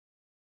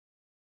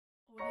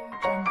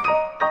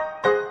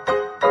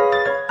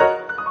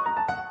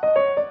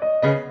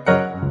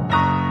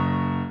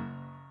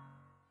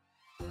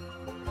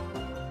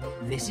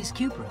This is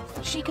Cupra.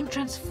 She can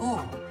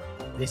transform.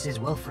 This is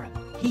Wolfram.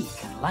 He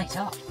can light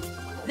up.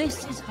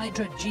 This is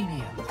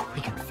Hydrogenio.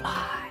 He can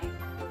fly.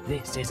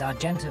 This is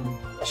Argentum.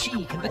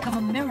 She can become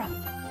a mirror.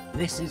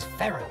 This is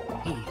Ferro.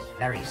 He's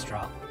very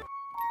strong.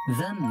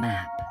 The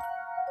map.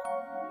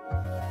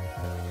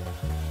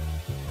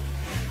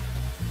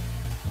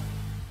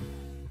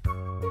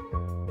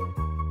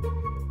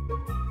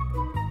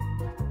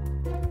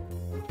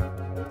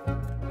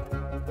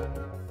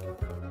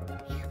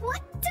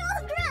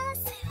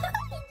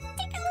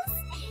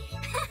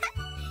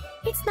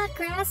 It's not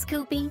grass,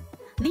 Coopy.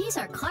 These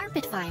are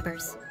carpet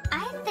fibers.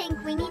 I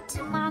think we need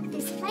to mark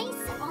this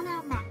place on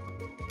our map.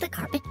 The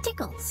carpet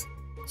tickles.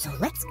 So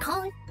let's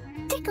call it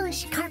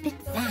Ticklish Carpet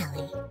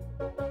Valley.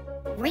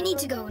 We need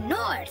to go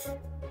north.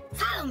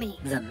 Follow me.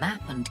 The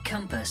map and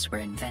compass were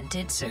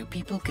invented so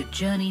people could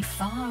journey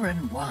far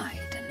and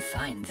wide and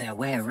find their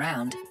way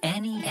around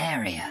any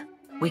area.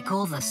 We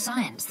call the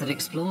science that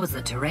explores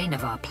the terrain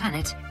of our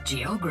planet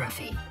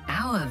geography.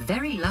 Our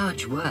very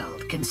large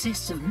world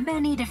consists of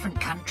many different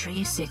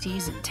countries,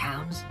 cities, and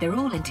towns. They're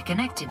all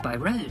interconnected by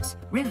roads,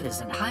 rivers,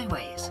 and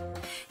highways.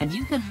 And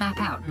you can map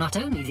out not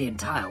only the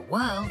entire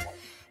world,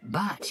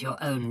 but your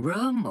own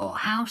room or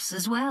house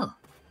as well.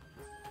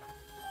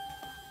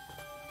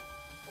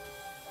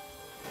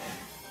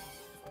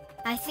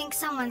 I think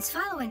someone's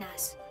following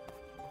us.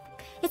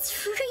 It's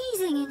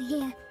freezing in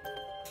here.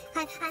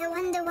 I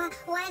wonder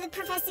why the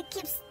professor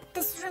keeps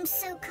this room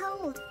so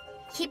cold.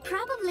 He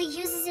probably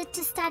uses it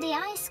to study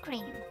ice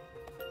cream.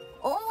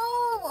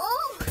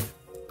 Oh!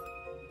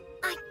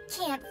 I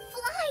can't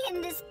fly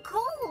in this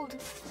cold.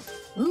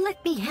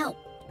 Let me help.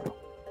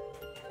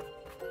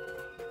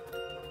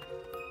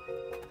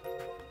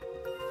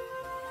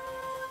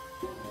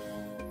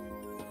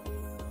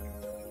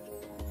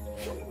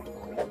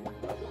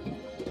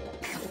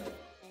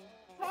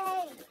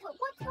 Hey,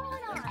 what's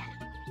going on?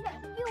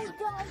 You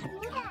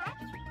don't do that.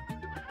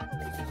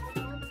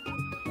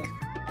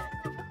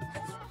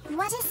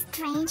 What a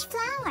strange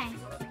flower.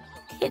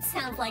 It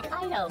sounds like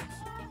Hido.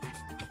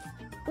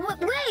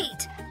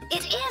 Wait!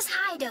 It is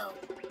Hido!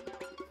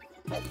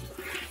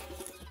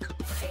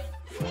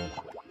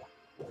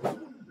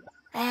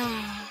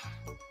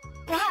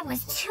 That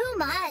was too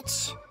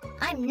much.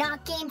 I'm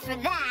not game for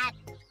that.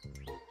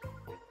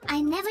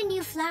 I never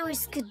knew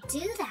flowers could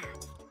do that.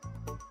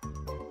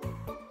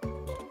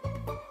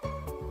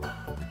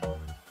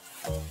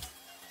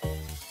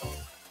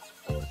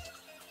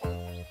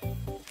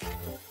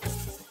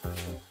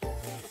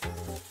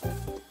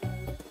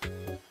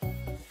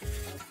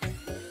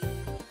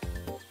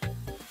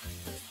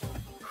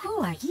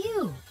 Who are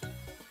you?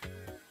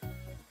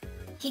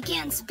 He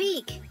can't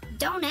speak.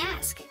 Don't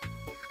ask.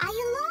 Are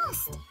you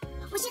lost?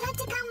 Would you like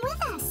to come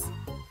with us?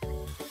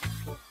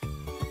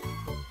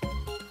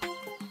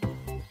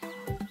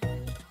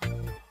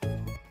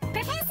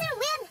 Professor,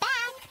 we're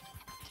back!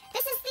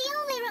 This is the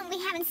only room we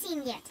haven't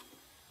seen yet.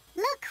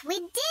 Look, we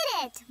did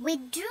it! We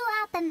drew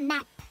up a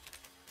map.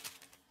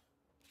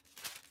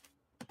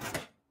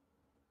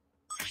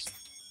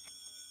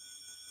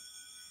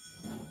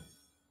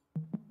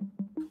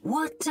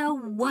 What a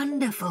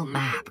wonderful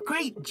map!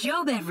 Great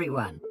job,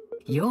 everyone!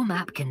 Your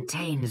map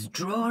contains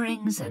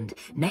drawings and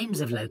names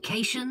of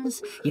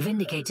locations. You've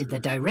indicated the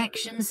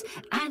directions,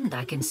 and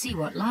I can see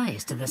what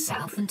lies to the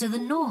south and to the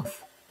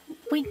north.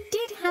 We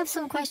did have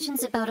some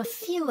questions about a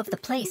few of the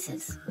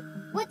places.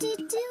 What do you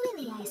do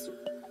in the ice room?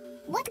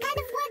 What kind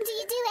of work do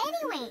you do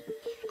anyway?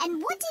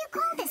 And what do you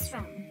call this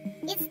room?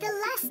 It's the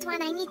last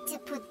one I need to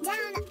put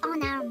down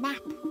on our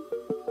map.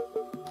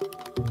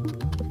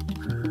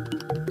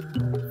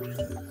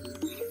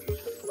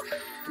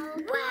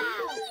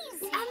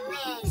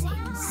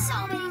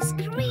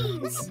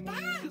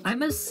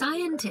 I'm a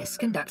scientist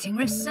conducting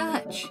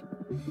research.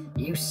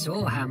 You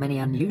saw how many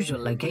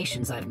unusual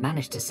locations I've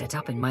managed to set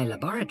up in my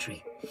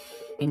laboratory.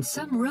 In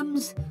some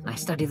rooms, I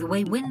study the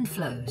way wind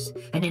flows,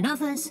 and in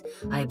others,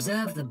 I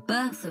observe the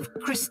birth of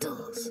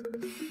crystals.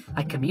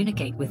 I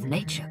communicate with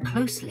nature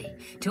closely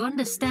to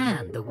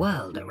understand the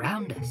world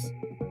around us.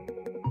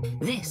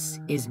 This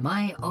is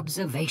my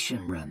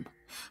observation room.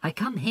 I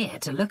come here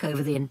to look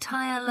over the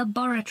entire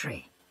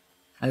laboratory.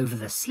 Over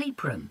the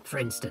sleep room, for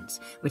instance,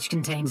 which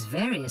contains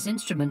various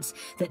instruments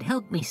that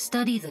help me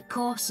study the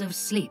course of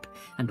sleep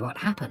and what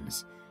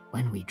happens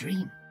when we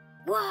dream.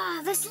 Wow,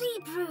 the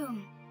sleep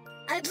room!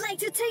 I'd like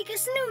to take a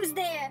snooze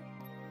there.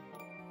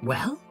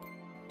 Well,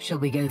 shall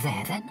we go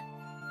there then?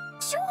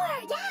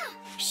 Sure, yeah.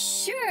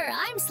 Sure,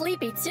 I'm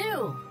sleepy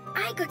too.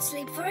 I could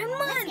sleep for a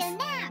month. Let's go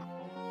now.